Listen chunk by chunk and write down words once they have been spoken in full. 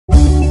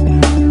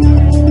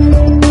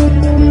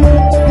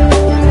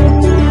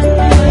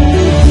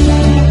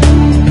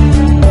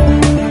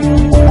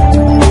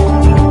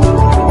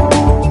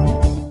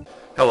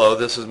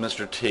this is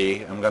Mr.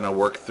 T. I'm going to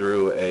work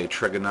through a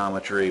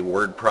trigonometry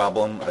word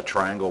problem, a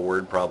triangle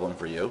word problem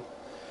for you.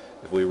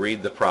 If we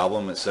read the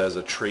problem, it says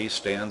a tree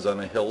stands on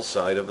a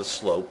hillside of a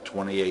slope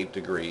 28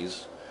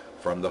 degrees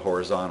from the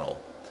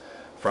horizontal.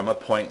 From a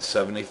point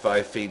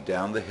 75 feet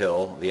down the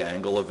hill, the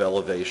angle of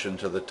elevation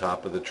to the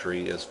top of the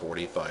tree is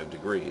 45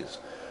 degrees.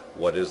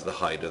 What is the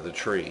height of the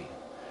tree?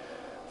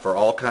 For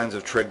all kinds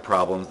of trig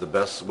problems, the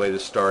best way to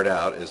start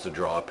out is to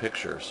draw a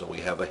picture. So we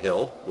have a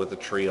hill with a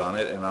tree on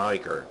it and a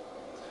hiker.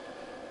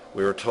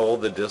 We were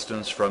told the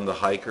distance from the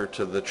hiker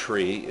to the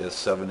tree is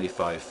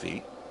 75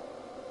 feet.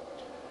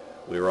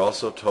 We were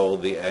also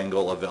told the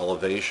angle of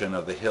elevation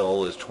of the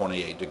hill is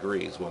 28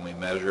 degrees. When we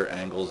measure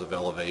angles of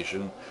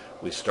elevation,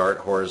 we start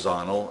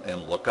horizontal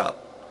and look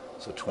up.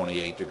 So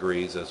 28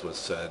 degrees, as was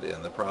said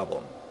in the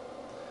problem.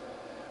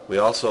 We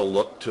also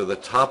look to the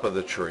top of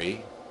the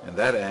tree, and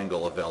that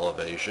angle of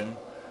elevation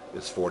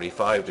is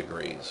 45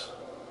 degrees.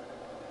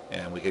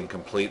 And we can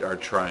complete our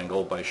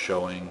triangle by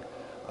showing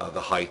the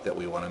height that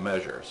we want to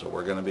measure. So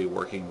we're going to be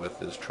working with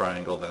this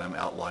triangle that I'm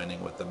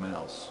outlining with the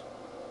mouse.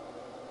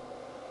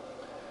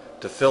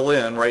 To fill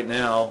in, right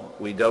now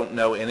we don't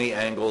know any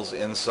angles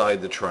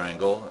inside the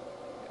triangle.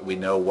 We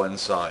know one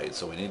side,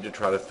 so we need to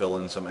try to fill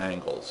in some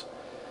angles.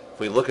 If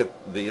we look at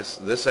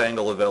this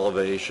angle of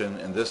elevation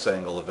and this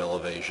angle of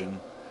elevation,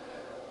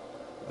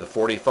 the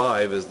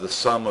 45 is the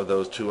sum of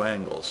those two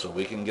angles. So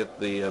we can get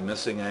the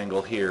missing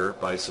angle here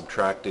by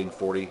subtracting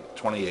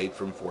 28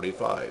 from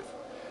 45.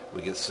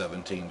 We get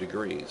 17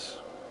 degrees.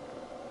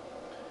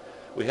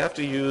 We have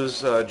to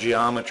use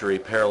geometry,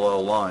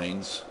 parallel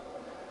lines.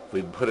 If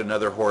we put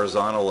another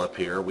horizontal up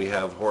here, we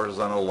have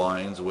horizontal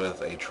lines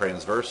with a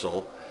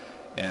transversal,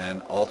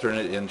 and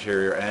alternate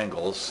interior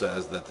angles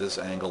says that this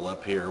angle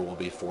up here will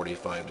be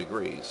 45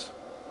 degrees.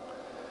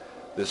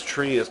 This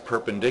tree is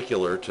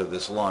perpendicular to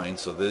this line,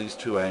 so these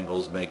two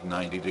angles make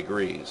 90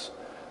 degrees.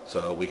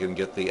 So we can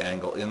get the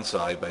angle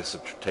inside by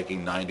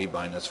taking 90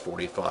 minus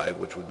 45,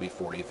 which would be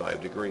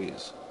 45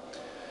 degrees.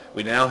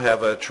 We now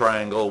have a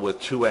triangle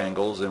with two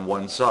angles in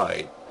one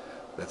side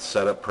that's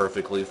set up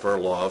perfectly for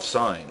a law of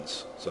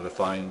sines. So to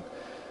find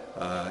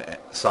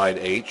side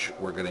H,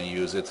 we're going to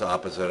use its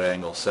opposite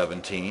angle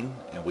 17,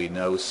 and we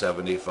know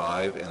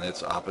 75 and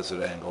its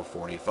opposite angle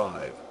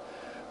 45.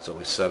 So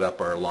we set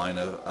up our line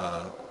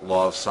of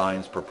law of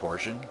sines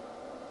proportion.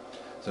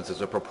 Since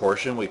it's a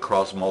proportion, we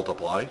cross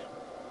multiply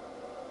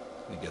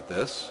and get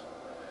this.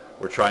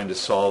 We're trying to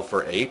solve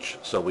for H,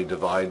 so we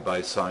divide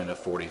by sine of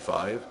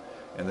 45,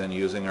 and then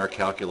using our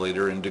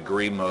calculator in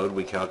degree mode,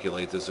 we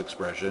calculate this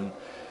expression,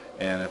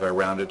 and if I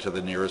round it to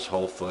the nearest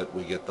whole foot,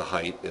 we get the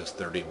height is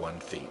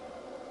 31 feet.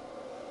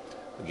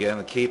 Again,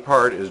 the key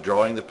part is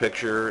drawing the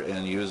picture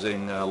and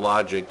using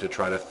logic to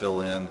try to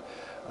fill in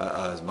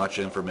as much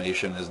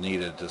information as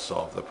needed to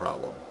solve the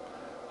problem.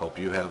 Hope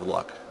you have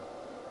luck.